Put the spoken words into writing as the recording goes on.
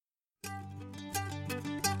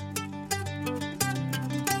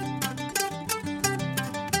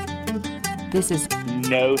This is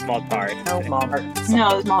No Small Parts. No small parts.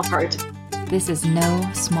 No small part. This is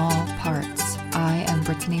No Small Parts. I am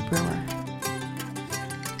Brittany Brewer.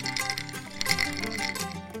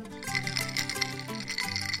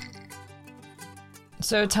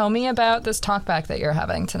 So tell me about this talkback that you're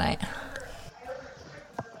having tonight.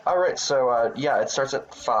 All right, so it starts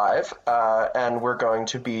at 5, and we're going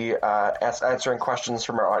to be answering questions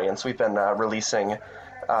from our audience. We've been releasing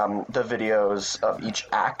the videos of each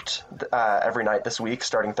act every night this week,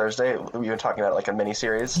 starting Thursday. We've been talking about like a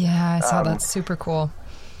mini-series. Yeah, I saw that's super cool.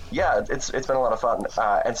 Yeah, it's been a lot of fun,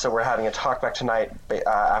 and so we're having a talkback tonight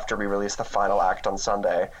after we release the final act on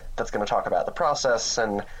Sunday that's going to talk about the process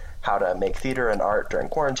and how to make theater and art during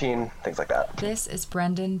quarantine, things like that. This is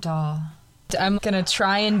Brenden Dahl. I'm going to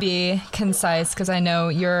try and be concise because I know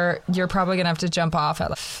you're probably going to have to jump off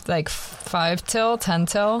at like 5 till, 10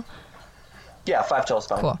 till. Yeah, 5 till is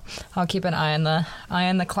fine. Cool. I'll keep an eye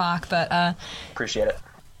on the clock, but Appreciate it.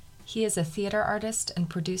 He is a theater artist and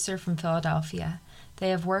producer from Philadelphia. They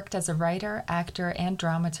have worked as a writer, actor, and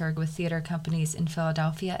dramaturg with theater companies in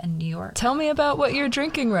Philadelphia and New York. Tell me about what you're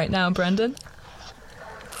drinking right now, Brenden.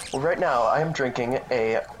 Well, right now I am drinking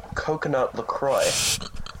a coconut LaCroix.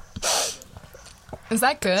 Is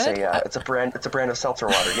that good? So, yeah, it's a brand of seltzer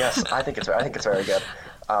water. Yes, I think it's very good.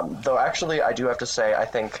 Though actually, I do have to say, I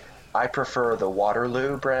think I prefer the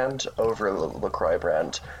Waterloo brand over the LaCroix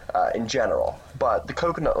brand in general. But the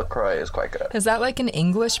coconut LaCroix is quite good. Is that like an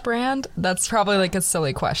English brand? That's probably like a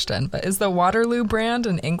silly question, but is the Waterloo brand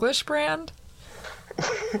an English brand?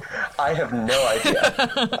 I have no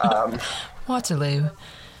idea. Waterloo.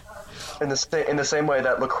 In the same way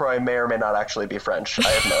that LaCroix may or may not actually be French. I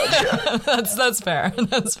have no idea. That's fair.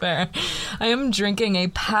 That's fair. I am drinking a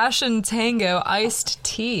Passion Tango iced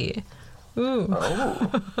tea. Ooh.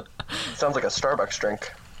 Oh. Sounds like a Starbucks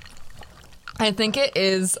drink. I think it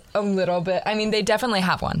is a little bit. I mean, they definitely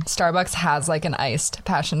have one. Starbucks has like an iced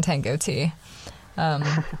Passion Tango tea,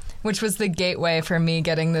 which was the gateway for me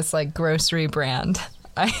getting this like grocery brand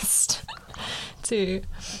iced tea.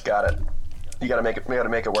 Got it. You gotta make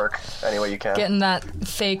it work any way you can. Getting that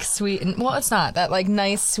fake sweet and well, it's not that like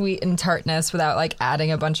nice sweet and tartness without like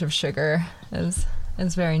adding a bunch of sugar is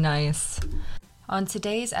very nice. On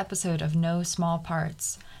today's episode of No Small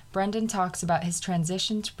Parts, Brenden talks about his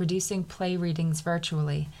transition to producing play readings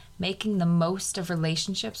virtually, making the most of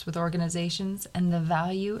relationships with organizations, and the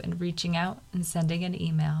value in reaching out and sending an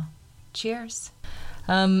email. Cheers.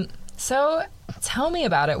 So tell me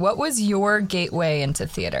about it. What was your gateway into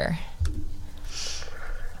theater?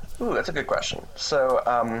 Ooh, that's a good question. So,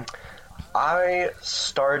 I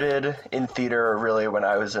started in theater really when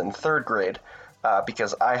I was in 3rd grade.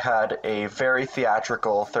 Because I had a very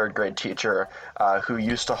theatrical 3rd grade teacher who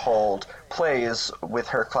used to hold plays with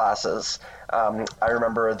her classes. I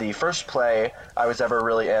remember the first play I was ever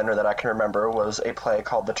really in, or that I can remember, was a play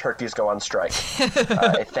called The Turkeys Go on Strike,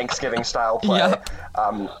 a Thanksgiving-style play. Yep.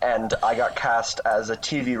 And I got cast as a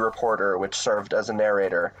TV reporter, which served as a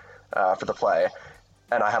narrator for the play.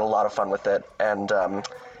 And I had a lot of fun with it. And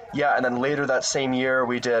and then later that same year,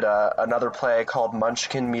 we did another play called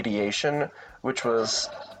Munchkin Mediation, which was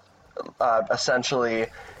essentially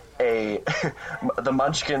the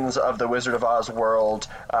Munchkins of the Wizard of Oz world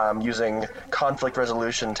using conflict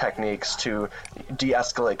resolution techniques to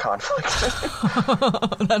de-escalate conflict.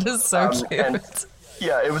 That is so cute. And,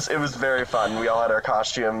 yeah, it was very fun. We all had our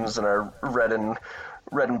costumes and our red and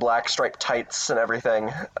black striped tights and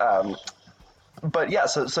everything. But yeah,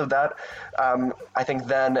 so that, I think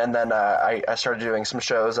then, and then I started doing some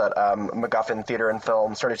shows at MacGuffin Theater and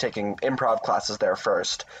Film, started taking improv classes there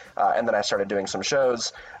first, and then I started doing some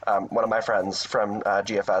shows. One of my friends from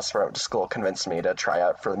GFS, where I went to school, convinced me to try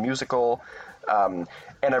out for the musical, and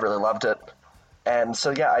I really loved it. And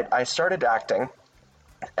so yeah, I started acting,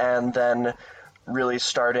 and then really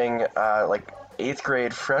starting like 8th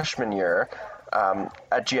grade freshman year,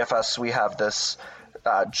 at GFS we have this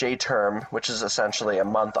J-term, which is essentially a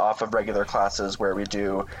month off of regular classes where we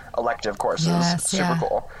do elective courses. Yes, Super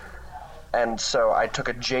cool. And so I took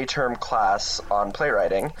a J-term class on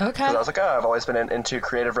playwriting. Okay. Because I was like, I've always been into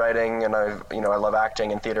creative writing, and I love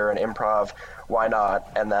acting and theater and improv. Why not?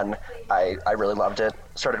 And then I really loved it.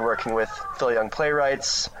 Started working with Phil Young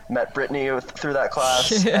Playwrights, met Brittany through that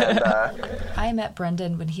class. And, I met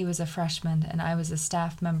Brenden when he was a freshman, and I was a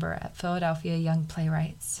staff member at Philadelphia Young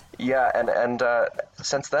Playwrights. Yeah, and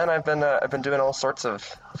since then I've been doing all sorts of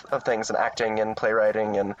things, and acting and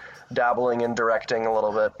playwriting and dabbling in directing a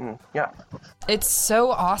little bit, and yeah. It's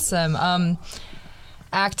so awesome.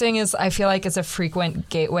 acting is, I feel like, is a frequent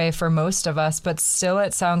gateway for most of us, but still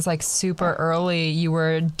it sounds like super early you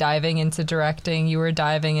were diving into directing, you were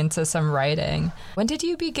diving into some writing. When did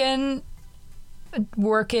you begin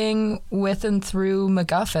working with and through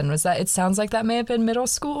MacGuffin? Was that, it sounds like that may have been middle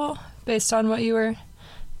school based on what you were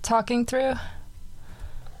talking through?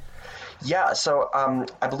 Yeah, so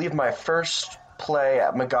I believe my first play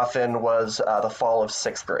at MacGuffin was the fall of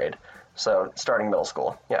 6th grade, so starting middle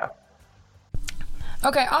school, yeah.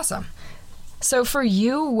 Okay, awesome. So for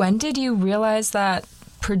you, when did you realize that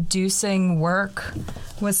producing work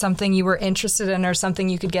was something you were interested in or something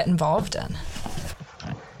you could get involved in?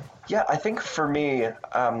 Yeah, I think for me,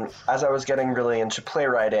 as I was getting really into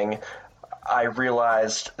playwriting, I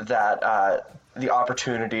realized that the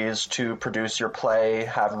opportunities to produce your play,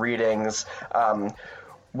 have readings,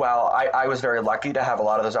 while I was very lucky to have a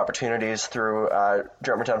lot of those opportunities through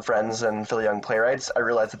Germantown Friends and Philly Young Playwrights, I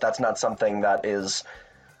realized that that's not something that is,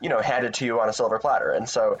 handed to you on a silver platter. And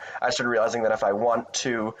so I started realizing that if I want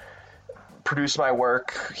to produce my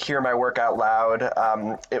work, hear my work out loud,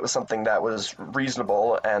 it was something that was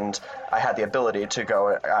reasonable, and I had the ability to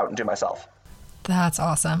go out and do myself. That's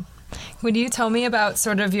awesome. Would you tell me about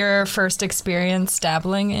sort of your first experience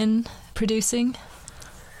dabbling in producing?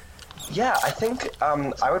 Yeah, I think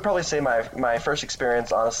I would probably say my first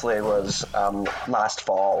experience, honestly, was last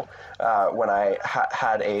fall when I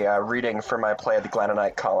had a reading for my play, The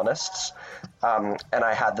Glenonite Colonists. And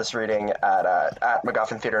I had this reading at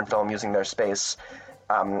MacGuffin Theatre and Film using their space.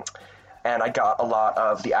 And I got a lot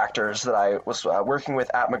of the actors that I was working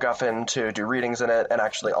with at MacGuffin to do readings in it, and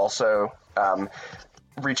actually also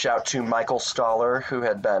reached out to Michael Stoller, who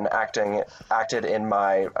had been acted in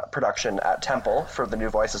my production at Temple for the New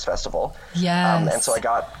Voices Festival. Yes. And so I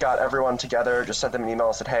got everyone together, just sent them an email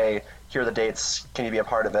and said, hey, here are the dates, can you be a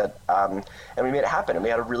part of it? And we made it happen, and we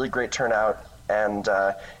had a really great turnout, and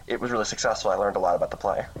it was really successful. I learned a lot about the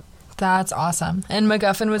play. That's awesome. And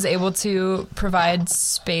MacGuffin was able to provide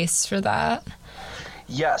space for that?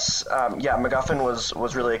 Yes, MacGuffin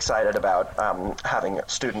was really excited about having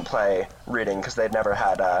student play reading because they'd never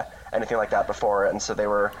had anything like that before, and so they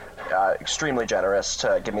were extremely generous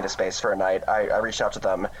to give me the space for a night. I reached out to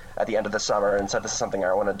them at the end of the summer and said this is something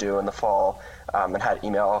I want to do in the fall, and had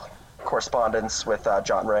email correspondence with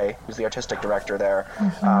John Ray, who's the artistic director there,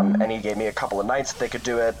 and he gave me a couple of nights that they could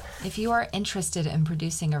do it. If you are interested in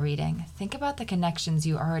producing a reading, think about the connections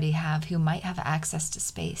you already have who might have access to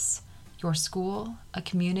space. Your school, a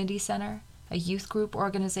community center, a youth group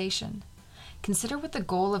organization. Consider what the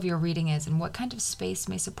goal of your reading is and what kind of space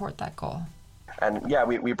may support that goal. And yeah,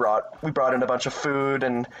 we brought in a bunch of food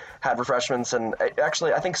and had refreshments, and it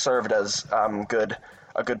actually I think served as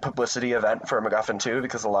a good publicity event for MacGuffin too,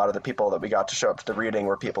 because a lot of the people that we got to show up to the reading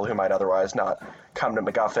were people who might otherwise not come to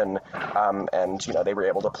MacGuffin, and they were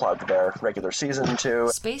able to plug their regular season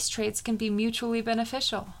too. Space trades can be mutually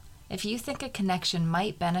beneficial. If you think a connection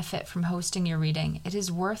might benefit from hosting your reading, it is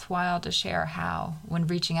worthwhile to share how when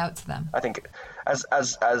reaching out to them. I think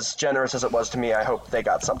as generous as it was to me, I hope they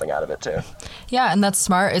got something out of it too. Yeah, and that's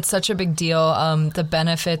smart. It's such a big deal, the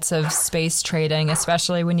benefits of space trading,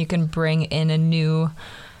 especially when you can bring in a new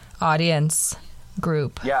audience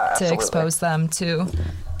group to expose them to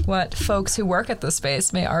what folks who work at the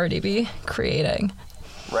space may already be creating.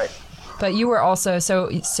 Right. But you were also, so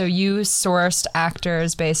you sourced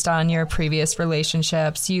actors based on your previous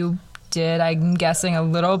relationships. You did, I'm guessing, a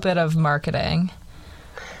little bit of marketing.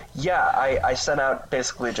 Yeah, I sent out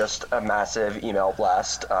basically just a massive email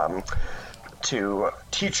blast to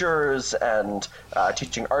teachers and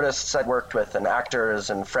teaching artists I'd worked with and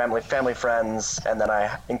actors and family friends, and then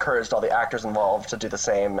I encouraged all the actors involved to do the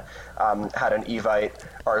same. Had an Evite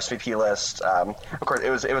RSVP list. Of course,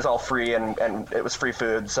 it was all free and it was free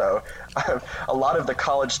food, so a lot of the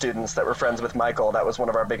college students that were friends with Michael, that was one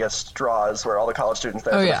of our biggest draws, were all the college students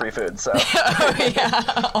there for the free food. So.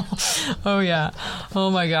 Oh yeah.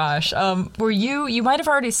 Oh my gosh. Were you might have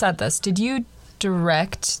already said this. Did you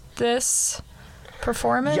direct this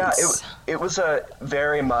performance? Yeah, it was a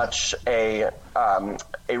very much a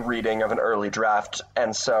reading of an early draft,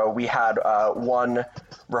 and so we had one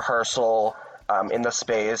rehearsal in the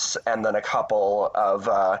space, and then a couple of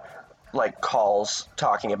calls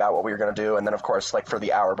talking about what we were going to do, and then of course for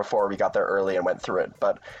the hour before we got there early and went through it.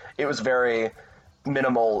 But it was very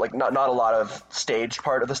minimal, not a lot of stage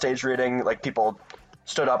part of the stage reading. People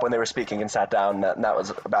stood up when they were speaking and sat down, and that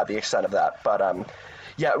was about the extent of that. But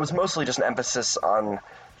yeah, it was mostly just an emphasis on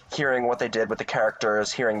hearing what they did with the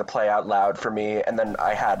characters, hearing the play out loud for me, and then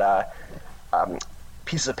I had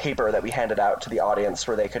pieces of paper that we handed out to the audience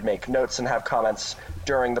where they could make notes and have comments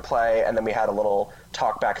during the play, and then we had a little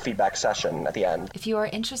talk-back feedback session at the end. If you are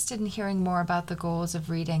interested in hearing more about the goals of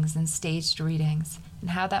readings and staged readings, and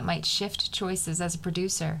how that might shift choices as a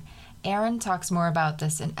producer, Aaron talks more about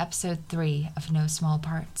this in episode 3 of No Small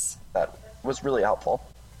Parts. That was really helpful.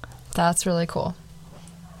 That's really cool.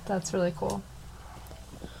 That's really cool.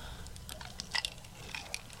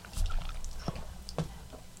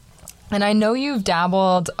 And I know you've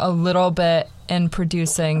dabbled a little bit in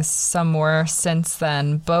producing some more since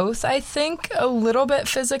then, both, I think, a little bit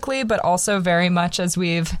physically, but also very much as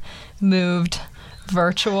we've moved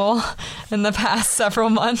virtual in the past several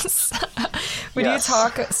months. Would you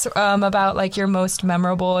talk about like your most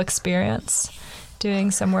memorable experience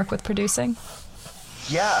doing some work with producing?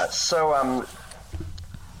 Yeah, so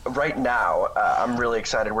right now, I'm really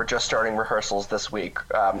excited. We're just starting rehearsals this week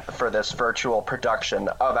for this virtual production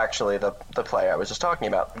of actually the play I was just talking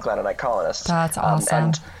about, Glenn and I Colonists. That's awesome.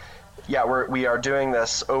 And yeah, we are doing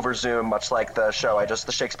this over Zoom, much like the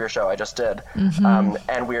Shakespeare show I just did. And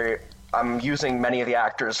I'm using many of the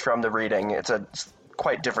actors from the reading. It's a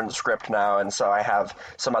quite different script now, and so I have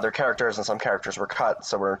some other characters, and some characters were cut,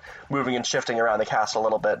 so we're moving and shifting around the cast a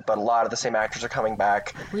little bit, but a lot of the same actors are coming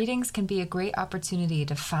back. Readings can be a great opportunity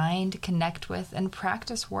to find, connect with, and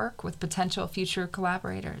practice work with potential future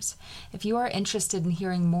collaborators. If you are interested in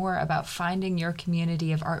hearing more about finding your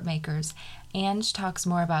community of art makers, Ange talks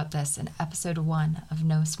more about this in episode 1 of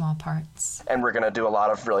No Small Parts. And we're going to do a lot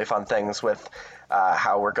of really fun things with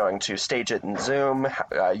how we're going to stage it in Zoom,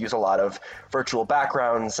 use a lot of virtual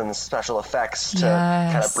backgrounds and special effects to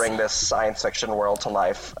kind of bring this science fiction world to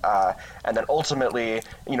life. And then ultimately,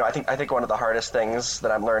 I think one of the hardest things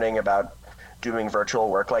that I'm learning about doing virtual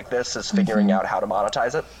work like this is figuring out how to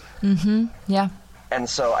monetize it. Yeah. And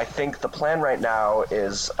so I think the plan right now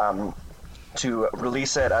is to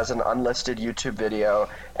release it as an unlisted YouTube video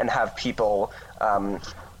and have people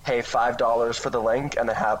pay $5 for the link, and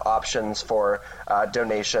then have options for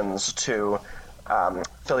donations to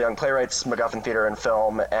Phil Young Playwrights, MacGuffin Theater and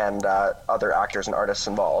Film, and other actors and artists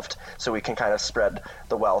involved. So we can kind of spread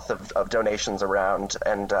the wealth of donations around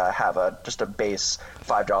and have just a base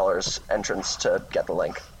 $5 entrance to get the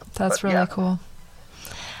link. That's really cool.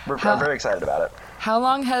 I'm very excited about it. How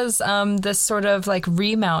long has this sort of like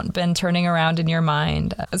remount been turning around in your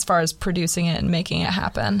mind as far as producing it and making it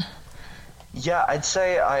happen? Yeah, I'd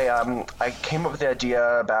say I came up with the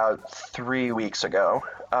idea about 3 weeks ago,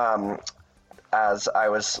 as I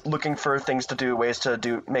was looking for things to do, ways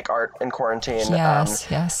to make art in quarantine.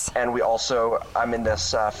 Yes. And I'm in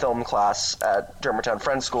this film class at Germantown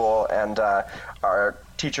Friends School, and our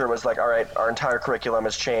teacher was like, all right, our entire curriculum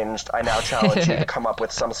has changed. I now challenge you to come up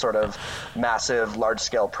with some sort of massive,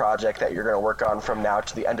 large-scale project that you're going to work on from now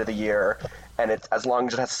to the end of the year. And as long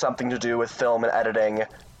as it has something to do with film and editing,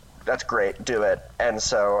 that's great, do it. And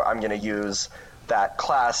so I'm going to use that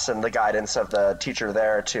class and the guidance of the teacher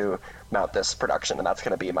there to mount this production, and that's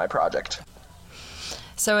going to be my project.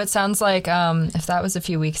 So it sounds like if that was a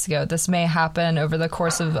few weeks ago, this may happen over the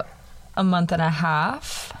course of a month and a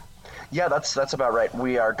half? Yeah, that's about right.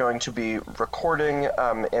 We are going to be recording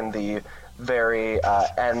in the very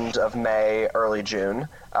end of May, early June,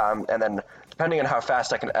 and then depending on how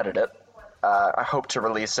fast I can edit it, I hope to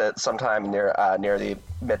release it sometime near the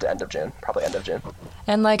mid to end of June, probably end of June.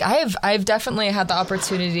 And like I've definitely had the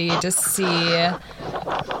opportunity to see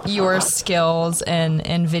your skills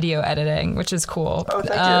in video editing, which is cool. Oh,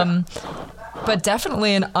 thank you. But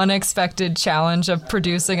definitely an unexpected challenge of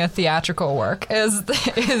producing a theatrical work is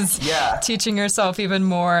teaching yourself even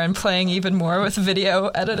more and playing even more with video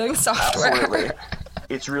editing software. Absolutely.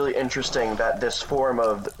 It's really interesting that this form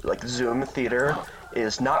of like Zoom theater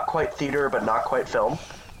is not quite theater but not quite film,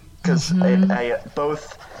 because it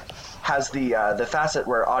both has the facet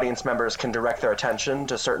where audience members can direct their attention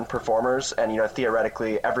to certain performers, and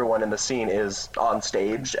theoretically everyone in the scene is on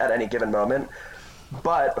stage at any given moment.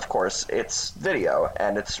 But of course it's video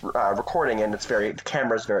and it's recording, and the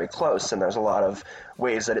camera's very close, and there's a lot of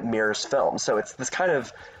ways that it mirrors film. So it's this kind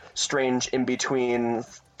of strange in between,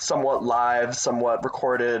 somewhat live, somewhat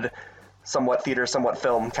recorded, somewhat theater, somewhat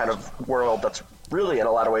film kind of world that's really in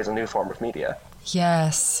a lot of ways a new form of media.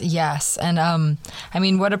 Yes. And I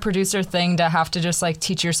mean, what a producer thing to have to just like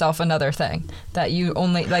teach yourself another thing that you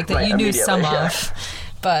only like that you knew some of,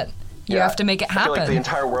 but you have to make it happen. I feel like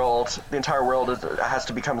the entire world has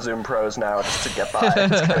to become Zoom pros now just to get by.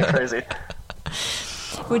 It's kind of crazy.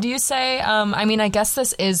 Would you say, I mean, I guess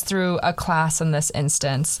this is through a class in this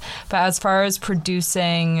instance, but as far as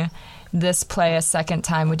producing this play a second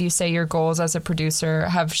time, would you say your goals as a producer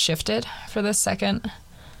have shifted for this second?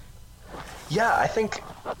 Yeah, I think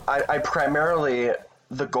I primarily,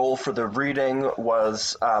 the goal for the reading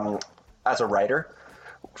was, as a writer,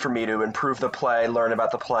 for me to improve the play, learn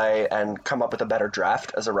about the play, and come up with a better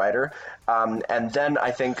draft as a writer. And then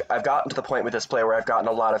I think I've gotten to the point with this play where I've gotten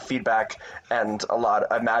a lot of feedback and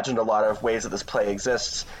imagined a lot of ways that this play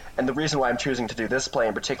exists. And the reason why I'm choosing to do this play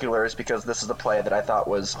in particular is because this is a play that I thought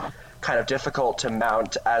was kind of difficult to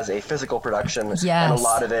mount as a physical production. Yes. And a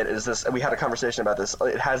lot of it is this, we had a conversation about this,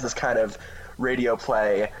 it has this kind of radio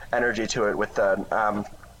play energy to it with the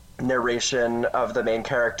narration of the main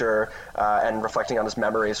character and reflecting on his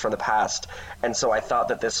memories from the past. And so I thought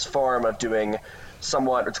that this form of doing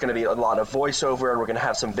somewhat, it's going to be a lot of voiceover, and we're going to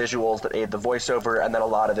have some visuals that aid the voiceover, and then a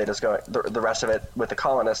lot of it is going, the rest of it with the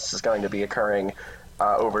colonists is going to be occurring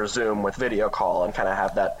over Zoom with video call and kind of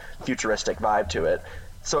have that futuristic vibe to it.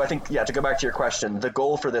 So I think, yeah, to go back to your question, the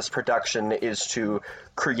goal for this production is to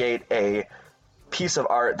create a piece of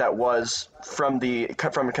art that was from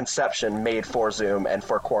conception made for Zoom and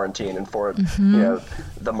for quarantine and for the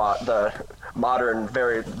modern,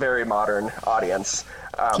 very very modern audience.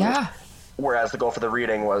 Whereas the goal for the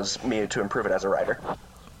reading was me to improve it as a writer.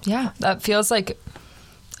 Yeah, that feels like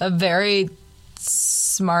a very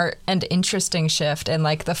smart and interesting shift in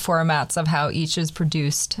like the formats of how each is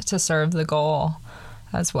produced to serve the goal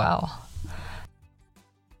as well.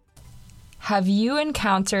 Have you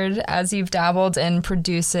encountered, as you've dabbled in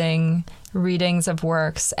producing readings of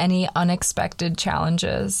works, any unexpected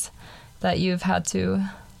challenges that you've had to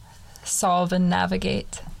solve and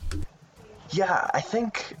navigate? Yeah, I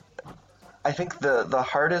think the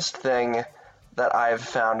hardest thing that I've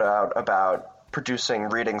found out about producing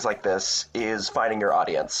readings like this is finding your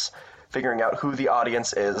audience, figuring out who the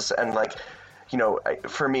audience is, and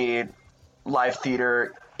for me, live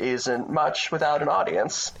theater isn't much without an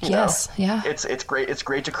audience. Yes, yeah. It's great. It's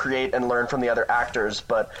great to create and learn from the other actors,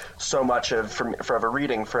 but so much of a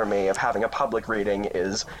reading for me, of having a public reading,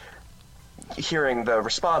 is hearing the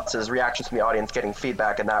responses, reactions from the audience, getting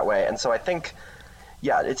feedback in that way. And so I think,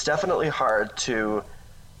 yeah, it's definitely hard to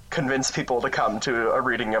convince people to come to a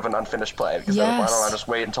reading of an unfinished play, because why don't I just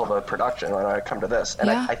wait until the production? Why don't I come to this? And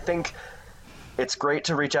I think it's great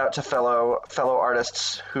to reach out to fellow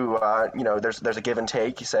artists who, there's a give and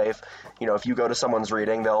take. You say, if you go to someone's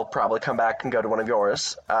reading, they'll probably come back and go to one of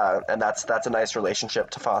yours, and that's a nice relationship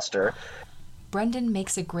to foster. Brenden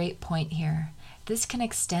makes a great point here. This can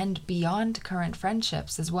extend beyond current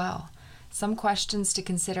friendships as well. Some questions to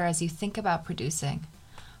consider as you think about producing.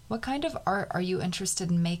 What kind of art are you interested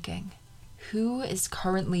in making? Who is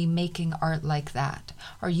currently making art like that?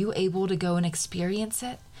 Are you able to go and experience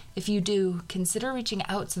it? If you do, consider reaching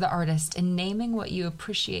out to the artist and naming what you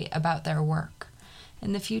appreciate about their work.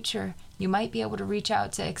 In the future, you might be able to reach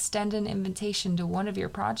out to extend an invitation to one of your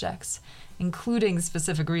projects, including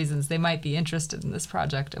specific reasons they might be interested in this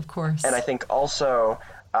project, of course. And I think also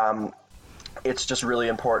it's just really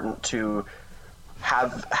important to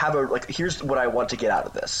have here's what I want to get out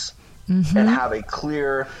of this, and have a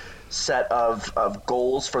clear set of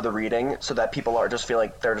goals for the reading, so that people are just feel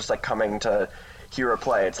like they're just like coming to hear a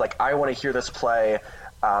play. It's like, I want to hear this play,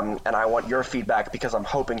 and I want your feedback because I'm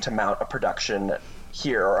hoping to mount a production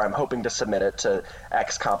here, or I'm hoping to submit it to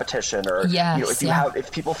X competition, or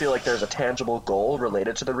if people feel like there's a tangible goal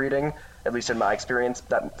related to the reading, at least in my experience,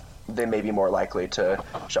 that they may be more likely to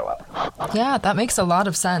show up. Yeah, that makes a lot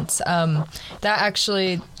of sense. That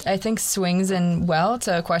actually, I think, swings in well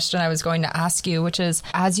to a question I was going to ask you, which is,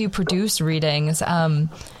 as you produce readings,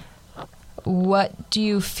 what do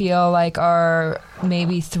you feel like are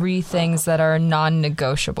maybe 3 things that are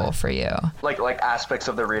non-negotiable for you? Like aspects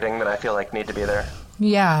of the reading that I feel like need to be there?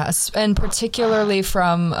 Yeah, and particularly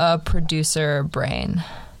from a producer brain.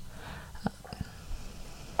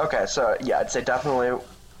 Okay, so yeah, I'd say definitely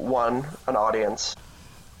 1, an audience.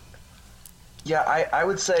 Yeah, I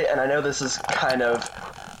would say, and I know this is kind of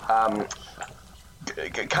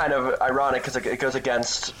ironic because it goes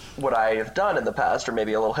against what I have done in the past, or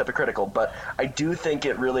maybe a little hypocritical, but I do think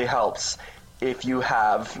it really helps if you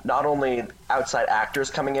have not only outside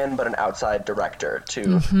actors coming in, but an outside director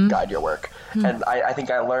to guide your work. And I think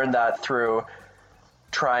I learned that through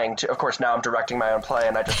trying to, of course, now I'm directing my own play,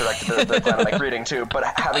 and I just directed the Glenn reading too, but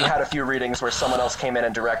having had a few readings where someone else came in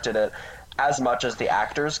and directed it, as much as the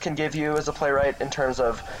actors can give you as a playwright in terms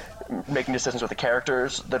of making decisions with the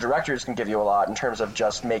characters, the directors can give you a lot in terms of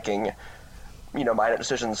just making, minor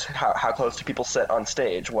decisions. How close do people sit on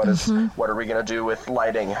stage? What are we going to do with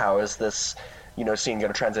lighting? How is this, scene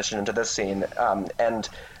going to transition into this scene? And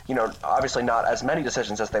obviously not as many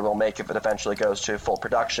decisions as they will make if it eventually goes to full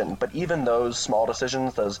production, but even those small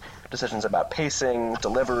decisions, those decisions about pacing,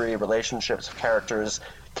 delivery, relationships, characters,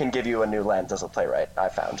 can give you a new lens as a playwright, I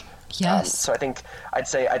found. Yes. So I think I'd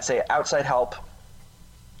say outside help,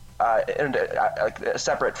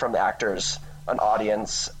 separate from the actors, an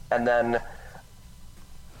audience, and then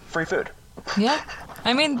free food. Yeah.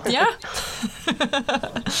 I mean, yeah.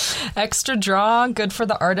 Extra draw, good for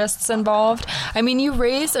the artists involved. I mean, you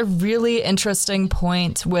raise a really interesting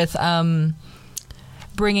point with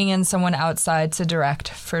bringing in someone outside to direct,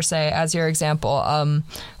 for say, as your example.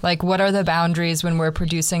 Like, what are the boundaries when we're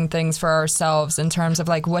producing things for ourselves in terms of,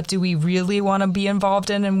 like, what do we really want to be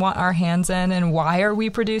involved in and want our hands in, and why are we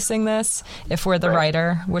producing this if we're the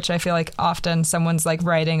writer, which I feel like often someone's, like,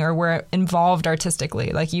 writing or we're involved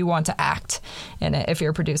artistically. Like, you want to act in it if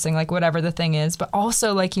you're producing, like, whatever the thing is. But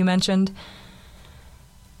also, like you mentioned,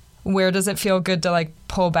 where does it feel good to, like,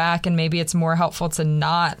 pull back, and maybe it's more helpful to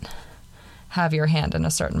not have your hand in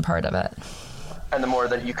a certain part of it. And the more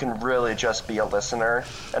that you can really just be a listener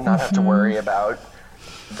and not have to worry about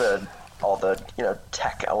all the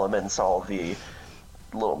tech elements, all the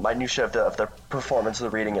little minutia of the performance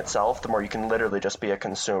of the reading itself, the more you can literally just be a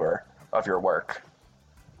consumer of your work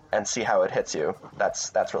and see how it hits you.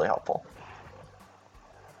 That's really helpful.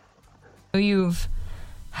 You've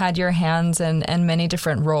had your hands in many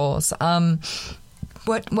different roles.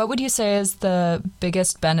 What would you say is the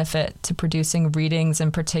biggest benefit to producing readings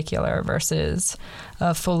in particular versus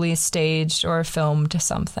a fully staged or filmed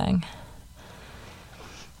something?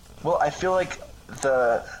 Well, I feel like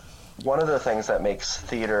one of the things that makes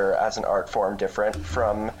theater as an art form different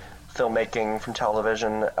from filmmaking, from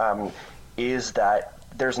television, is that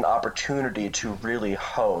there's an opportunity to really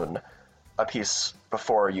hone a piece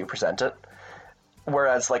before you present it.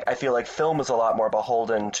 Whereas, like, I feel like film is a lot more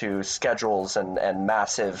beholden to schedules and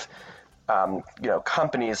massive,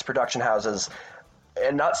 companies, production houses.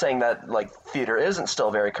 And not saying that, like, theater isn't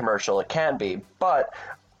still very commercial. It can be. But,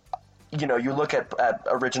 you look at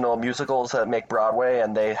original musicals that make Broadway,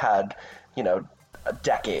 and they had, a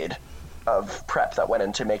decade of prep that went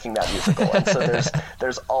into making that musical. And so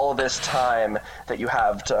there's all this time that you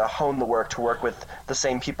have to hone the work, to work with the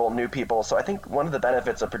same people, new people. So I think one of the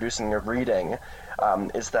benefits of producing a reading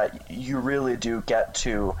is that you really do get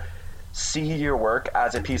to see your work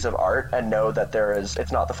as a piece of art and know that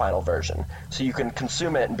it's not the final version. So you can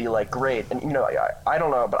consume it and be like, great. And, I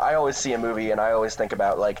don't know, but I always see a movie and I always think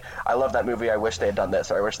about, like, I love that movie. I wish they had done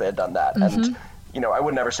this, or I wish they had done that. And, I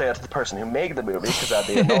would never say that to the person who made the movie because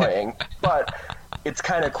that'd be annoying. But it's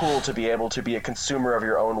kind of cool to be able to be a consumer of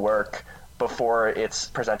your own work before it's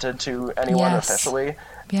presented to anyone officially.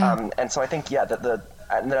 Yeah. And so I think, and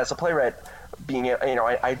then as a playwright,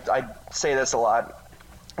 I say this a lot,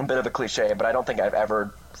 a bit of a cliche, but I don't think I've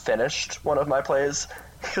ever finished one of my plays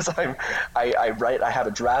because I write, I have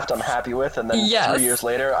a draft I'm happy with, and then 3 years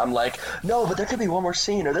later I'm like, no, but there could be one more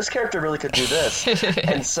scene, or this character really could do this.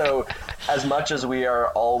 And so as much as we are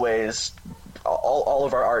always, all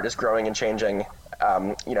of our art is growing and changing,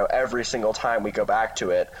 every single time we go back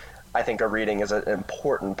to it, I think a reading is an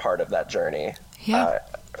important part of that journey.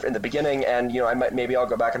 In the beginning, and maybe I'll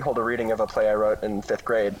go back and hold a reading of a play I wrote in 5th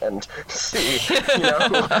grade and see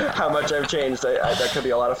how much I've changed. That could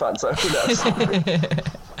be a lot of fun, so who knows.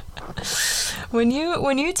 When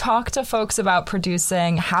you talk to folks about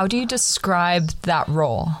producing, how do you describe that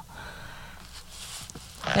role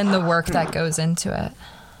and the work that goes into it?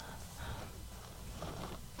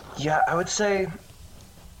 Yeah, I would say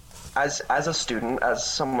as a student, as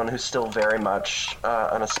someone who's still very much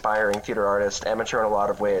an aspiring theater artist, amateur in a lot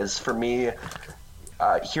of ways, for me,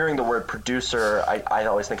 hearing the word producer, I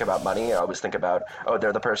always think about money. I always think about,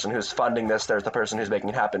 they're the person who's funding this, they're the person who's making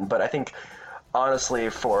it happen. But I think, honestly,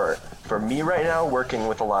 for me right now, working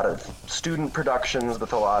with a lot of student productions,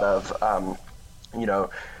 with a lot of,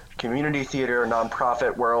 community theater,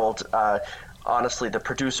 nonprofit world, honestly, the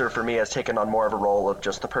producer for me has taken on more of a role of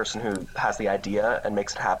just the person who has the idea and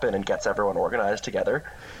makes it happen and gets everyone organized together.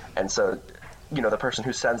 And so, the person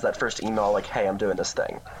who sends that first email like, hey, I'm doing this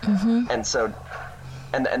thing. And so,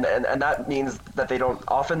 and that means that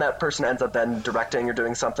often that person ends up then directing or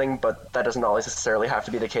doing something, but that doesn't always necessarily have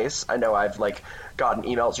to be the case. I know I've gotten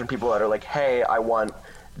emails from people that are like, hey, I want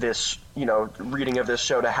this, reading of this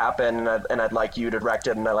show to happen, and I'd like you to direct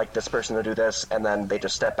it, and I like this person to do this, and then they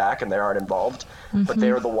just step back and they aren't involved, but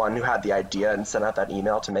they were the one who had the idea and sent out that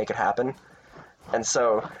email to make it happen. And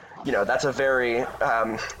so, that's a very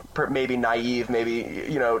maybe naive,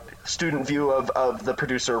 maybe student view of the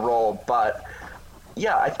producer role, but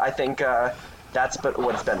yeah, I think that's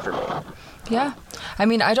what it's been for me. Yeah. I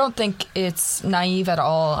mean, I don't think it's naive at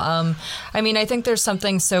all. I mean, I think there's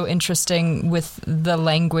something so interesting with the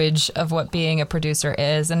language of what being a producer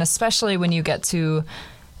is, and especially when you get to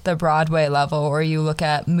the Broadway level or you look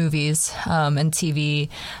at movies and TV.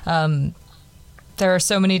 There are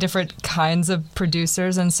so many different kinds of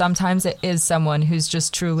producers, and sometimes it is someone who's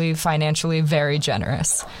just truly financially very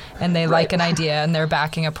generous and they like an idea and they're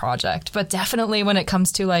backing a project. But definitely when it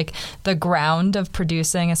comes to like the ground of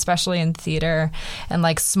producing, especially in theater and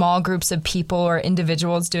like small groups of people or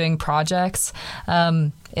individuals doing projects,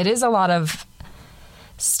 it is a lot of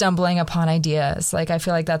stumbling upon ideas. Like, I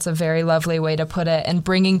feel like that's a very lovely way to put it, and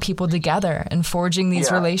bringing people together and forging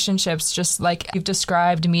these relationships, just like you've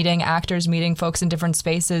described, meeting actors, meeting folks in different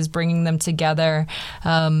spaces, bringing them together.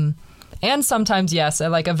 And sometimes, yes,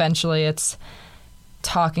 like eventually it's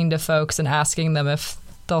talking to folks and asking them if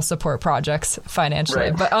they'll support projects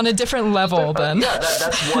financially, but on a different level than...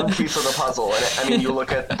 that's one piece of the puzzle. And I mean, you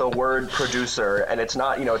look at the word producer, and it's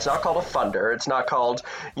not, it's not called a funder. It's not called,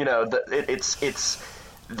 it's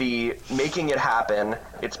the making it happen.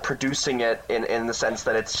 It's producing it in the sense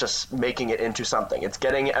that it's just making it into something. It's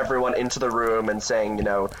getting everyone into the room and saying,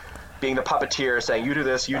 being the puppeteer, saying, you do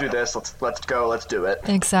this, let's go, let's do it.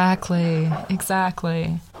 Exactly.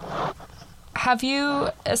 Have you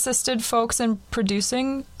assisted folks in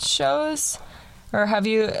producing shows, or have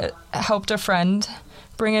you helped a friend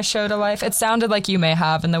bring a show to life? It sounded like you may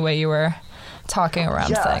have in the way you were talking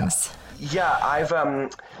around things. Yeah, I've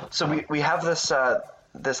so we have this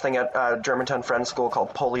this thing at Germantown Friends School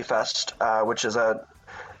called Polyfest, which is a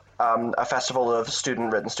festival of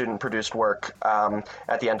student-written, student-produced work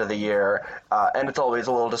at the end of the year, and it's always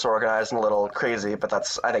a little disorganized and a little crazy, but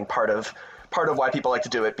that's, I think, part of why people like to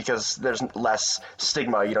do it, because there's less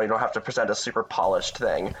stigma. You don't have to present a super polished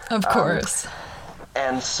thing. Of course.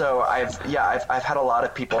 And so I've had a lot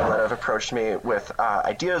of people that have approached me with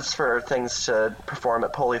ideas for things to perform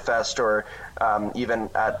at Polyfest, or even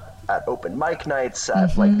at open mic nights,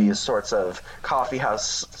 at like these sorts of coffee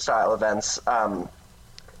house style events.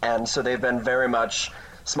 And so they've been very much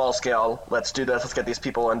small scale. Let's do this. Let's get these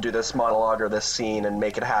people and do this monologue or this scene and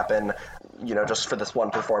make it happen, just for this one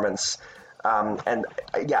performance. So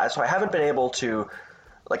I haven't been able to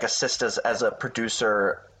like assist as a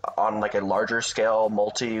producer on like a larger scale,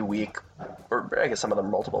 multi-week, or I guess some of them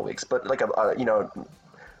multiple weeks, but like a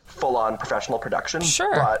full-on professional production.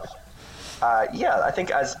 Sure. But I think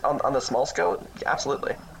as on the small scale,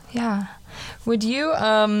 absolutely. Yeah. Would you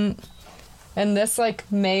and this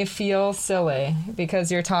like may feel silly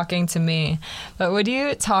because you're talking to me, but would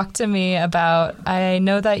you talk to me about, I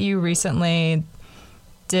know that you recently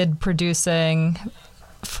did producing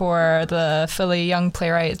for the Philly Young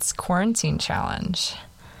Playwrights Quarantine Challenge.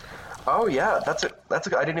 Oh yeah, that's I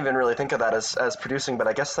didn't even really think of that as producing, but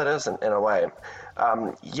I guess that is in a way.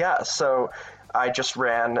 So I just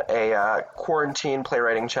ran a quarantine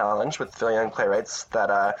playwriting challenge with Philly Young Playwrights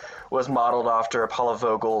that was modeled after Paula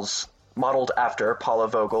Vogel's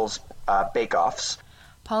Bake-Offs.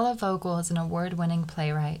 Paula Vogel is an award-winning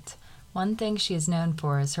playwright. One thing she is known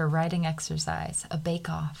for is her writing exercise, a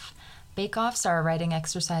bake-off. Bake-offs are a writing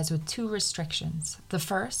exercise with 2 restrictions. The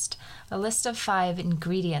first, a list of 5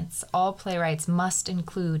 ingredients all playwrights must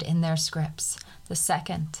include in their scripts. The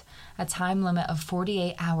second, a time limit of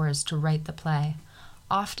 48 hours to write the play.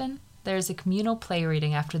 Often, there is a communal play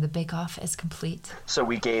reading after the bake-off is complete. So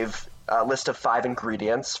we gave a list of 5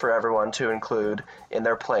 ingredients for everyone to include in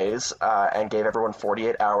their plays, and gave everyone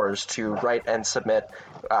 48 hours to write and submit.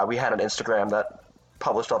 We had an Instagram that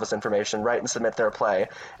published all this information, write and submit their play.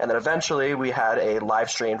 And then eventually we had a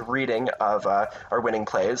live-streamed reading of our winning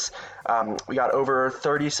plays. We got over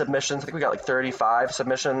 30 submissions. I think we got like 35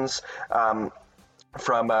 submissions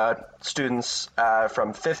from students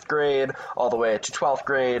from 5th grade all the way to 12th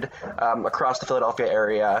grade across the Philadelphia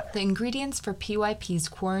area. The ingredients for PYP's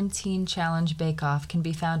Quarantine Challenge Bake-Off can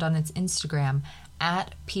be found on its Instagram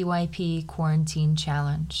at PYP Quarantine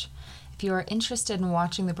Challenge. If you are interested in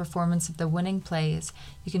watching the performance of the winning plays,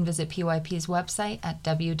 you can visit PYP's website at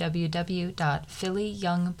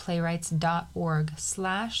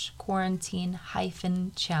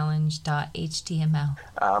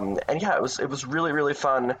www.phillyyoungplaywrights.org/quarantine-challenge.html. It was really, really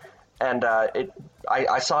fun. And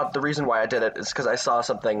I saw the reason why I did it is because I saw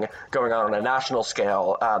something going on a national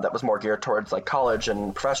scale that was more geared towards like college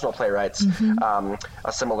and professional playwrights, a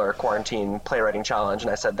similar quarantine playwriting challenge. And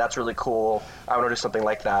I said, that's really cool. I want to do something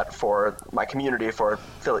like that for my community, for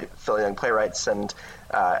Philly Young Playwrights and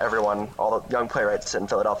everyone, all the young playwrights in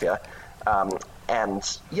Philadelphia. So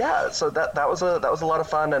that was a lot of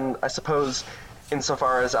fun. And I suppose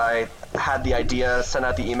insofar as I had the idea, sent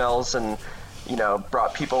out the emails, and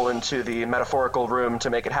brought people into the metaphorical room to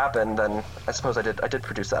make it happen, then I suppose I did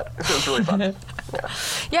produce that. It was really fun.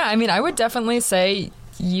 Yeah, I mean, I would definitely say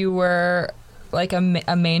you were like a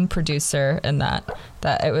main producer in that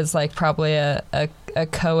it was like probably a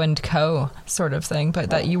co and co sort of thing, but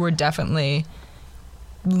that you were definitely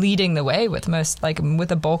leading the way with with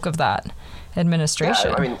the bulk of that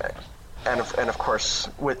administration. Yeah, I mean, and of course,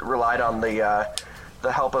 relied on the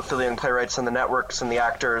help of the young playwrights and the networks and the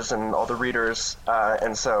actors and all the readers,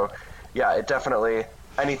 and so yeah, it definitely,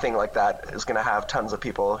 anything like that is going to have tons of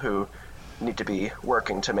people who need to be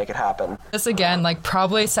working to make it happen. This again,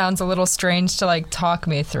 probably sounds a little strange to talk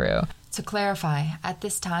me through. To clarify, at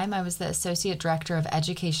this time I was the Associate Director of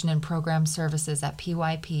Education and Program Services at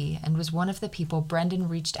PYP and was one of the people Brenden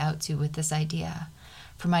reached out to with this idea.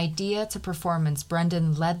 From idea to performance,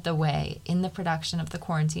 Brenden led the way in the production of the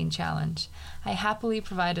Quarantine Challenge. I happily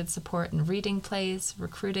provided support in reading plays,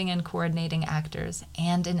 recruiting and coordinating actors,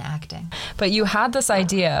 and in acting. But you had this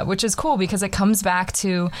idea, which is cool because it comes back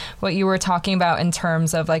to what you were talking about in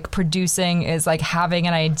terms of producing is having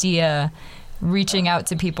an idea, reaching out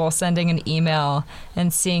to people, sending an email,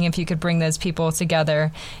 and seeing if you could bring those people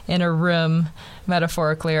together in a room,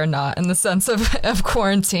 metaphorically or not, in the sense of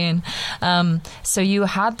quarantine. So you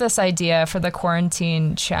had this idea for the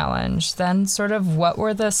Quarantine Challenge. Then sort of what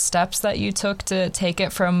were the steps that you took to take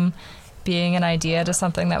it from being an idea to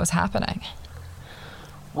something that was happening?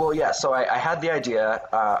 Well, yeah, so I had the idea,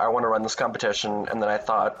 I want to run this competition, and then I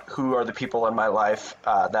thought, who are the people in my life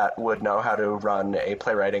that would know how to run a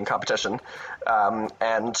playwriting competition?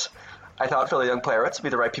 And I thought Philly Young Playwrights would be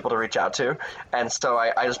the right people to reach out to, and so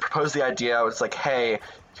I just proposed the idea. I was like, hey,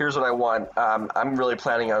 here's what I want. I'm really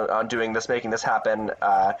planning on doing this, making this happen,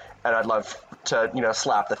 and I'd love to,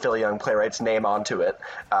 slap the Philly Young Playwrights name onto it,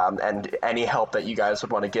 and any help that you guys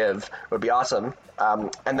would want to give would be awesome.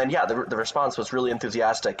 And then, yeah, the response was really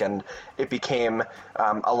enthusiastic, and it became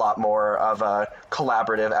a lot more of a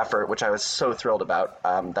collaborative effort, which I was so thrilled about,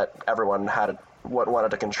 that everyone had wanted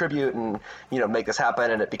to contribute and, make this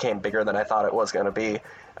happen, and it became bigger than I thought it was going to be.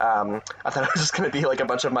 I thought it was just going to be a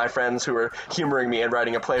bunch of my friends who were humoring me and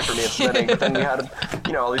writing a play for me and submitting, but then we had,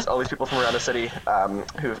 all these people from around the city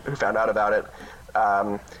who found out about it.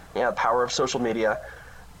 The power of social media.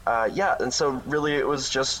 And so really it was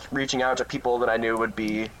just reaching out to people that I knew would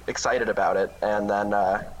be excited about it, and then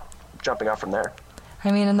jumping off from there.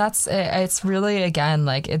 I mean, and it's really, again,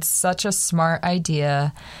 it's such a smart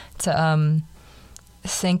idea to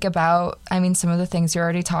think about, some of the things you're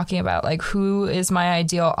already talking about, who is my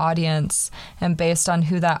ideal audience, and based on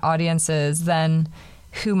who that audience is, then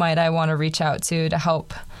who might I want to reach out to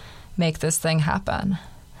help make this thing happen.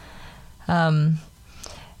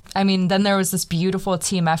 Then there was this beautiful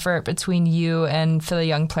team effort between you and Philly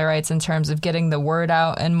Young Playwrights in terms of getting the word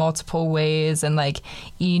out in multiple ways and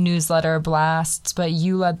e-newsletter blasts, but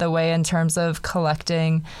you led the way in terms of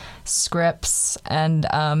collecting scripts and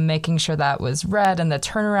making sure that was read and the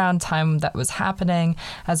turnaround time that was happening,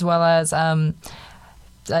 as well as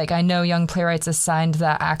I know Young Playwrights assigned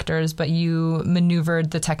the actors, but you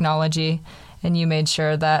maneuvered the technology. And you made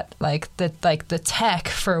sure that the tech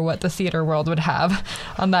for what the theater world would have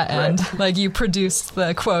on that end, you produced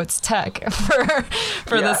the quotes tech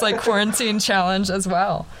for this Quarantine Challenge as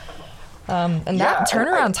well. And that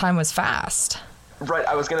turnaround time was fast. Right.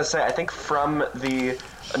 I was going to say, I think from the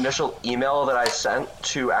initial email that I sent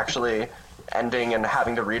to actually ending and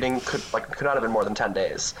having the reading could not have been more than 10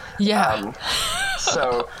 days. Yeah.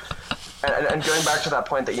 So, and going back to that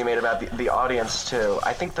point that you made about the audience too,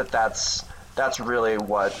 I think that's really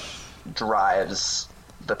what drives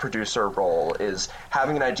the producer role, is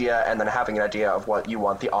having an idea and then having an idea of what you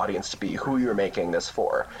want the audience to be, who you're making this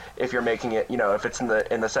for. If you're making it, if it's in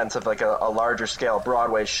the sense of a larger scale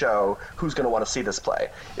Broadway show, who's going to want to see this play?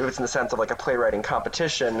 If it's in the sense of a playwriting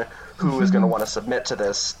competition, who is going to want to submit to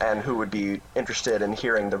this and who would be interested in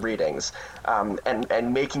hearing the readings,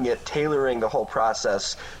 and making it, tailoring the whole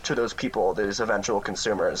process to those people, those eventual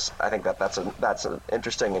consumers. I think that's an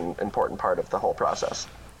interesting and important part of the whole process.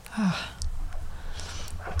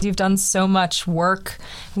 You've done so much work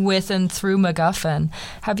with and through MacGuffin.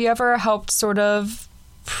 Have you ever helped sort of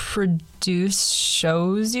produce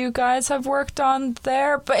shows you guys have worked on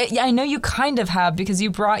there? But I know you kind of have, because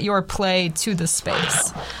you brought your play to the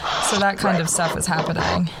space. So that kind of stuff is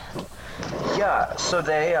happening. Yeah, so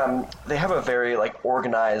they have a very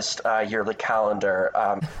organized yearly calendar.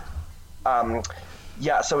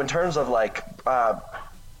 So in terms of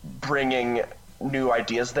bringing new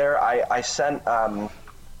ideas there, I sent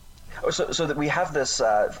So that we have this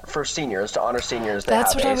for seniors, to honor seniors, they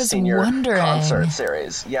That's have what I a was senior wondering. concert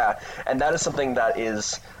series. Yeah, and that is something that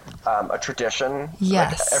is a tradition.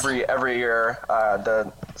 Yes. Like every year,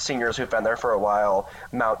 the seniors who've been there for a while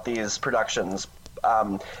mount these productions,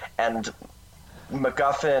 and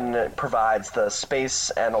MacGuffin provides the space,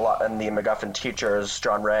 and the MacGuffin teachers,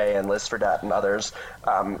 John Ray and Liz Fredette and others,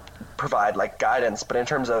 provide like guidance. But in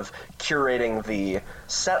terms of curating the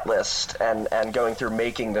set list and going through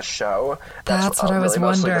making the show, That's what I was really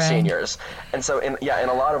mostly the wondering. seniors. And so in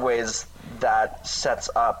a lot of ways that sets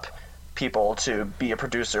up people to be a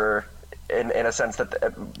producer in a sense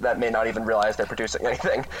that may not even realize they're producing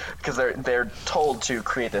anything, because they're told to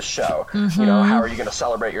create this show. You know, how are you going to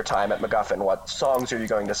celebrate your time at MacGuffin? What songs are you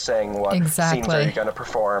going to sing? What scenes are you going to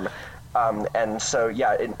perform? And so,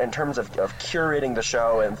 in terms of curating the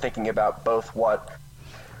show and thinking about both what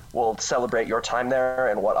will celebrate your time there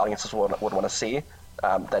and what audiences would want to see,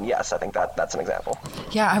 then yes, I think that's an example.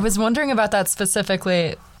 Yeah, I was wondering about that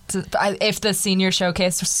specifically. If the senior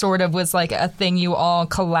showcase sort of was like a thing you all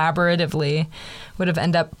collaboratively would have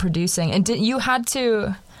ended up producing. And you had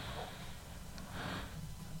to...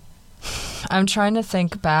 I'm trying to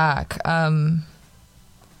think back. That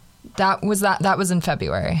was in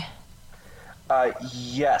February.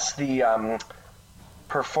 Yes, the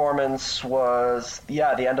performance was, the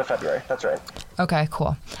end of February. That's right. Okay,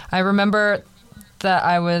 cool. I remember that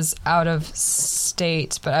I was out of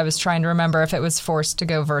state, but I was trying to remember if it was forced to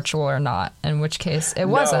go virtual or not, in which case it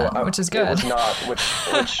wasn't, which is good. It was not,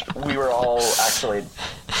 which we were all actually,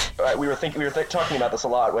 we were talking about this a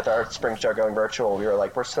lot with our spring show going virtual. We were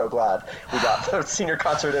like, we're so glad we got the senior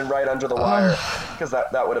concert in right under the wire, because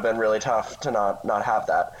that would have been really tough to not have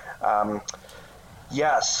that.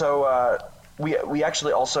 We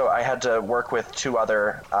actually also, I had to work with two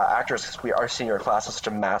other actors, because our senior class is such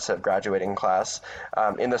a massive graduating class.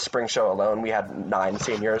 In the spring show alone, we had 9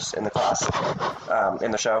 seniors in the class,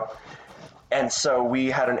 in the show. And so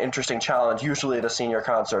we had an interesting challenge. Usually the senior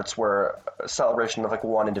concerts were a celebration of like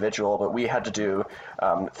one individual, but we had to do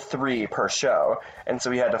 3 per show. And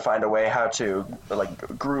so we had to find a way how to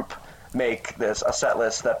like group make this a set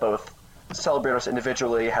list that both celebrate us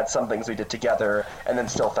individually, had some things we did together, and then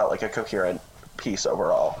still felt like a coherent piece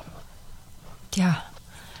overall. Yeah.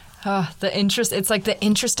 It's like the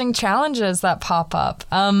interesting challenges that pop up.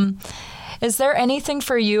 Is there anything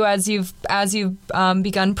for you as you've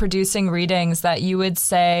begun producing readings that you would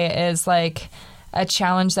say is like a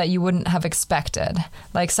challenge that you wouldn't have expected?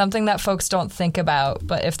 Like something that folks don't think about,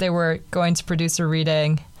 but if they were going to produce a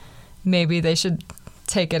reading, maybe they should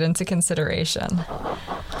take it into consideration.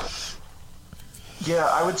 Yeah,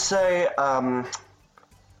 I would say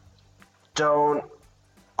don't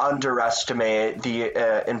underestimate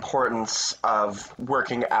the importance of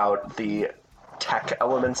working out the tech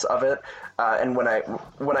elements of it. And when I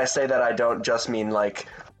say that, I don't just mean like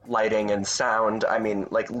lighting and sound. I mean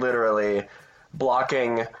like literally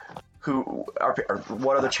blocking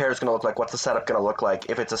what are the chairs going to look like, what's the setup going to look like.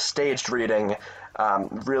 If it's a staged reading,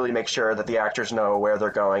 really make sure that the actors know where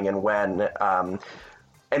they're going and when.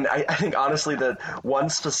 And I think, honestly, that one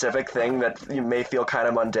specific thing that you may feel kind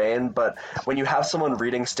of mundane, but when you have someone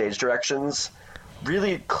reading stage directions,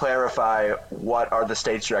 really clarify what are the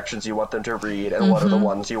stage directions you want them to read and what are the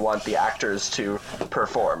ones you want the actors to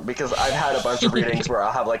perform. Because I've had a bunch of readings where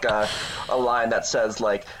I'll have, like, a line that says,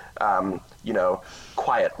 like,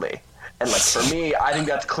 quietly. And, like, for me, I think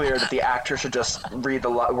that's clear that the actor should just read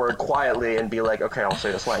the word quietly and be like, okay, I'll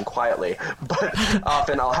say this line quietly. But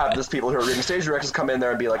often I'll have these people who are reading stage directions come in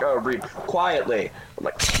there and be like, oh, read quietly. I'm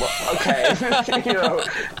like, well, okay,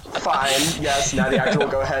 fine, yes, now the actor will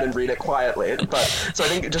go ahead and read it quietly. But so I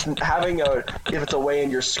think just having if it's a way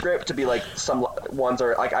in your script to be like, some ones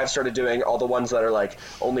are, like I've started doing all the ones that are like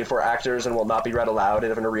only for actors and will not be read aloud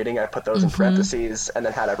in a reading, I put those in parentheses and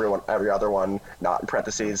then had every other one not in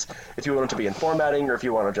parentheses. If you want it to be in formatting, or if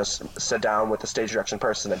you want to just sit down with the stage direction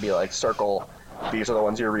person and be like, circle, these are the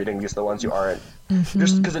ones you're reading, these are the ones you aren't.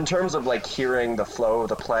 Just because in terms of like hearing the flow of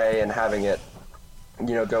the play and having it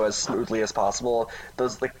go as smoothly as possible,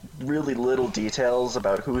 those like really little details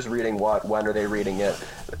about who's reading what, when are they reading it,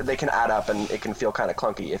 they can add up and it can feel kind of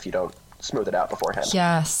clunky if you don't smooth it out beforehand.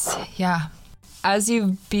 Yes, yeah. As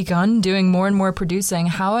you've begun doing more and more producing,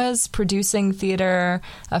 how has producing theater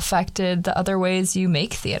affected the other ways you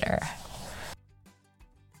make theater?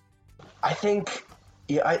 I think,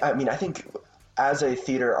 I think as a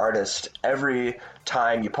theater artist, every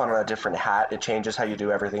time you put on a different hat, it changes how you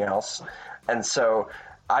do everything else. And so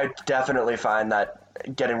I definitely find that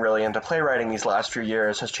getting really into playwriting these last few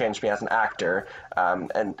years has changed me as an actor,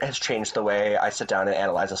 and has changed the way I sit down and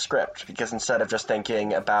analyze a script. Because instead of just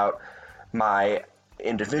thinking about my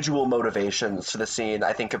individual motivations for the scene,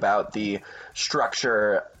 I think about the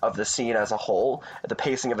structure of the scene as a whole, the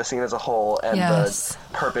pacing of the scene as a whole, and Yes.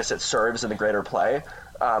 the purpose it serves in the greater play.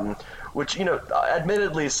 Which,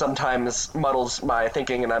 admittedly sometimes muddles my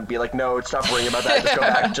thinking, and I'd be like, no, stop worrying about that, just go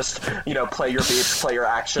back, just, play your beats, play your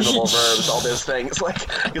actionable verbs, all those things. Like,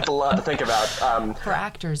 it's a lot to think about. For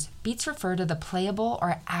actors, beats refer to the playable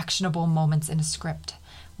or actionable moments in a script.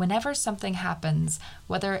 Whenever something happens,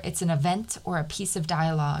 whether it's an event or a piece of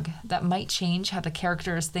dialogue that might change how the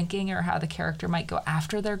character is thinking or how the character might go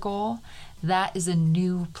after their goal, that is a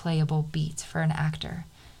new playable beat for an actor.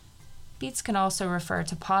 Beats can also refer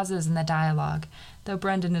to pauses in the dialogue, though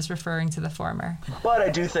Brenden is referring to the former. But I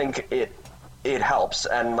do think it helps.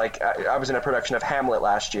 And, like, I was in a production of Hamlet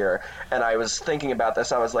last year, and I was thinking about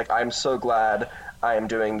this. I was like, I'm so glad I am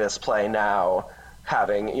doing this play now,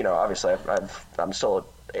 having, obviously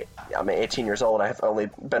I'm 18 years old. I've only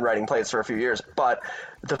been writing plays for a few years, but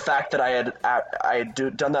the fact that I had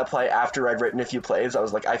done that play after I'd written a few plays, I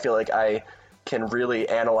was like, I feel like I can really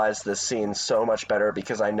analyze this scene so much better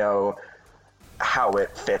because I know how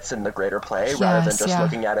it fits in the greater play, rather than just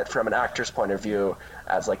looking at it from an actor's point of view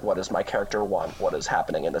as, like, what does my character want? What is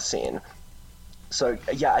happening in the scene? So,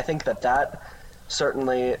 yeah, I think that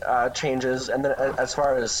certainly changes. And then as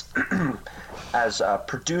far as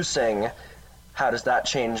producing, how does that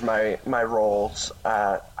change my roles?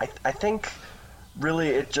 I think really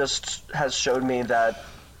it just has showed me that,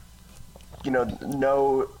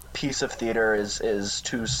 no piece of theater is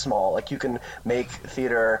too small. Like, you can make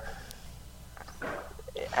theater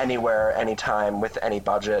anywhere, anytime, with any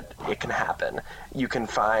budget. It can happen. You can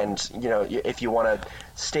find, if you want to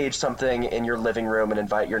stage something in your living room and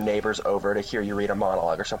invite your neighbors over to hear you read a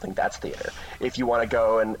monologue or something, that's theater. If you want to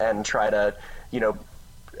go and try to,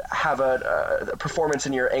 have a performance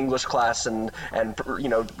in your English class and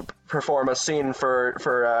perform a scene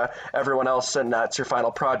for everyone else, and that's your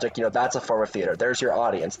final project, that's a form of theater. There's your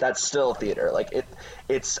audience. That's still theater. Like,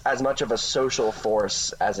 it's as much of a social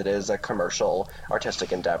force as it is a commercial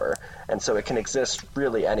artistic endeavor, and so it can exist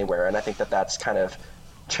really anywhere. And I think that's kind of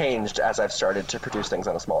changed as I've started to produce things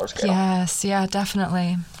on a smaller scale. Yes, yeah,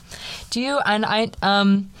 definitely.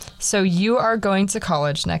 So you are going to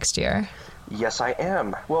college next year? Yes, I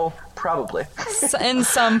am. Well, probably. In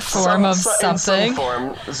some form of something. In some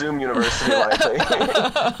form. Zoom University, likely.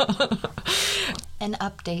 An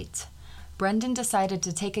update. Brenden decided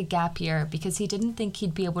to take a gap year because he didn't think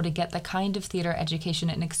he'd be able to get the kind of theater education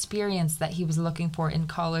and experience that he was looking for in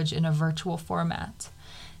college in a virtual format.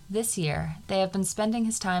 This year, they have been spending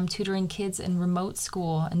his time tutoring kids in remote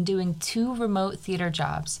school and doing 2 remote theater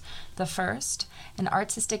jobs. The first, an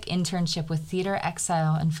artistic internship with Theater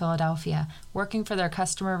Exile in Philadelphia, working for their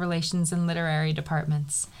customer relations and literary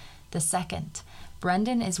departments. The second,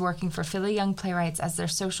 Brenden is working for Philly Young Playwrights as their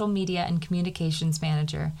social media and communications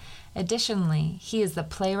manager. Additionally, he is the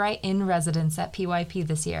playwright in residence at PYP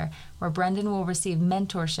this year, where Brenden will receive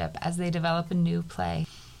mentorship as they develop a new play.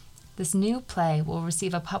 This new play will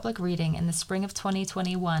receive a public reading in the spring of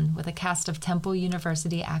 2021 with a cast of Temple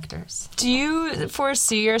University actors. Do you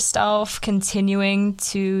foresee yourself continuing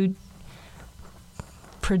to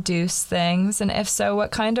produce things? And if so,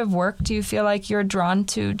 what kind of work do you feel like you're drawn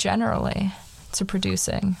to generally to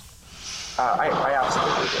producing? I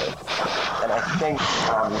absolutely do. And I think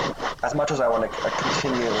as much as I want to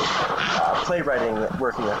continue playwriting,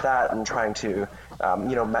 working with that and trying to,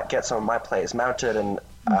 get some of my plays mounted and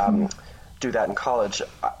do that in college,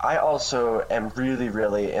 I also am really,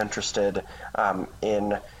 really interested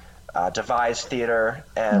in devised theater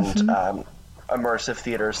and immersive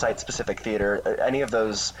theater, site-specific theater, any of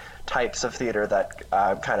those types of theater that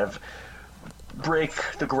kind of break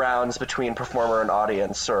the grounds between performer and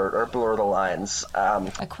audience or blur the lines.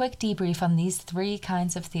 A quick debrief on these 3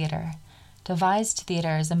 kinds of theater. Devised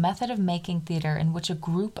theater is a method of making theater in which a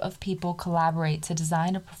group of people collaborate to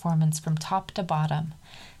design a performance from top to bottom.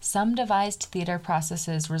 Some devised theater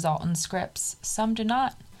processes result in scripts, some do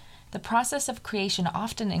not. The process of creation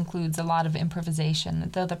often includes a lot of improvisation,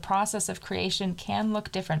 though the process of creation can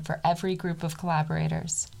look different for every group of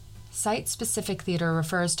collaborators. Site-specific theater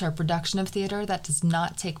refers to a production of theater that does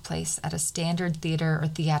not take place at a standard theater or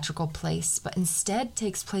theatrical place, but instead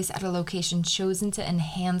takes place at a location chosen to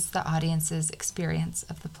enhance the audience's experience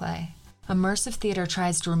of the play. Immersive theater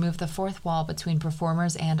tries to remove the fourth wall between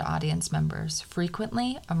performers and audience members.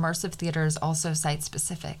 Frequently, immersive theater is also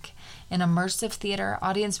site-specific. In immersive theater,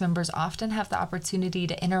 audience members often have the opportunity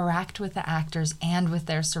to interact with the actors and with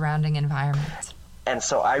their surrounding environment. And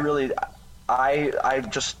so earlier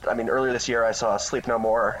this year I saw Sleep No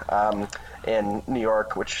More in New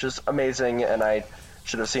York, which is amazing, and I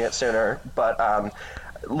should have seen it sooner. But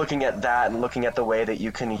looking at that and looking at the way that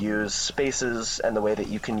you can use spaces and the way that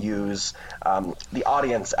you can use the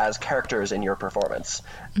audience as characters in your performance,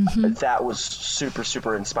 that was super,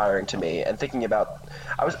 super inspiring to me. And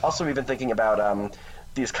I was also even thinking about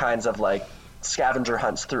these kinds of like scavenger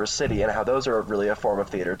hunts through a city and how those are really a form of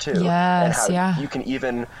theater too. Yes, and how yeah. you can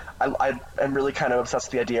even, I am really kind of obsessed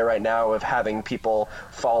with the idea right now of having people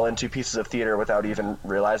fall into pieces of theater without even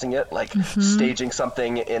realizing it, like staging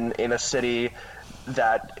something in a city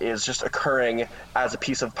that is just occurring as a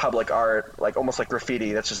piece of public art, like almost like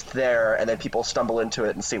graffiti that's just there, and then people stumble into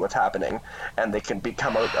it and see what's happening, and they can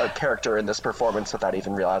become a character in this performance without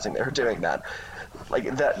even realizing they were doing that. Like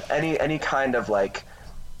that, any kind of like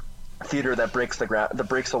theater that breaks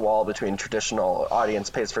the wall between traditional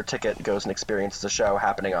audience pays for ticket, goes and experiences a show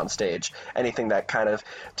happening on stage. Anything that kind of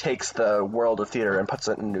takes the world of theater and puts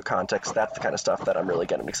it in a new context, that's the kind of stuff that I'm really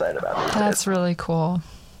getting excited about these That's days. really cool.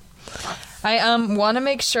 I want to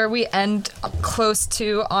make sure we end close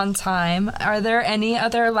to on time. Are there any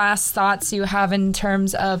other last thoughts you have in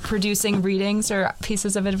terms of producing readings or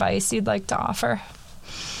pieces of advice you'd like to offer?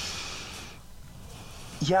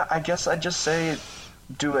 Yeah, I guess I'd just say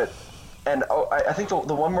do it. And I think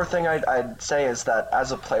the one more thing I'd say is that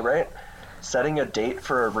as a playwright, setting a date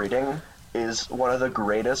for a reading is one of the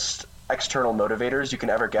greatest external motivators you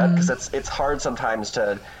can ever get, because it's hard sometimes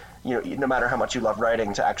to, no matter how much you love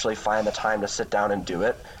writing, to actually find the time to sit down and do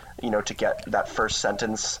it, to get that first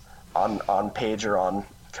sentence on page or on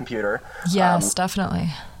computer. Yes,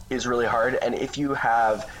 definitely. Is really hard. And if you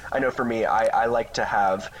have, I know for me, I like to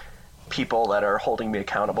have people that are holding me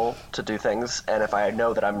accountable to do things, and if I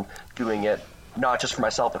know that I'm doing it not just for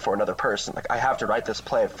myself but for another person, like I have to write this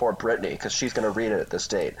play for Brittany because she's going to read it at this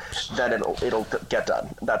date, then it'll get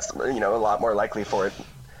done. That's a lot more likely for it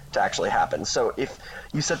to actually happen. So if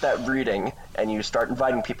you set that reading and you start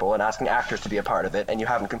inviting people and asking actors to be a part of it, and you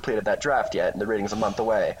haven't completed that draft yet and the reading's a month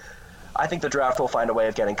away, I think the draft will find a way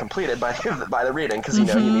of getting completed by the reading, because you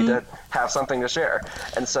need to have something to share.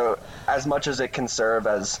 And so as much as it can serve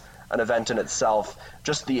as an event in itself,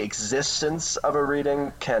 just the existence of a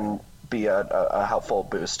reading can be a helpful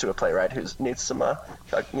boost to a playwright who needs some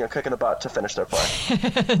kick in the butt to finish their play.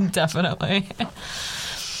 Definitely.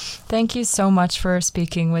 Thank you so much for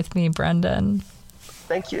speaking with me, Brenden.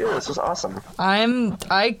 Thank you. This was awesome.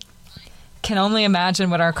 I can only imagine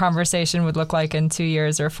what our conversation would look like in 2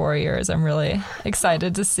 years or 4 years. I'm really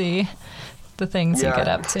excited to see the things you get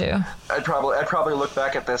up to. I'd probably look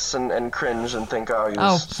back at this and cringe and think, oh, he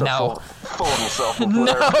was full of himself.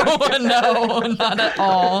 No, not at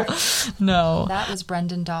all. No. That was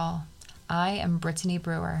Brenden Dahl. I am Brittany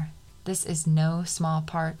Brewer. This is No Small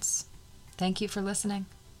Parts. Thank you for listening.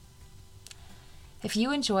 If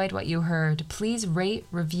you enjoyed what you heard, please rate,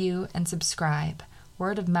 review, and subscribe.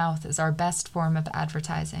 Word of mouth is our best form of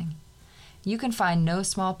advertising. You can find No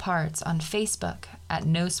Small Parts on Facebook at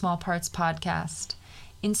No Small Parts Podcast,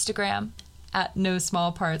 Instagram at No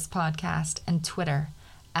Small Parts Podcast, and Twitter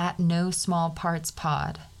at No Small Parts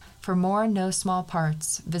Pod. For more No Small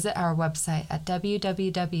Parts, visit our website at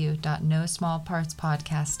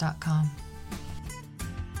www.nosmallpartspodcast.com.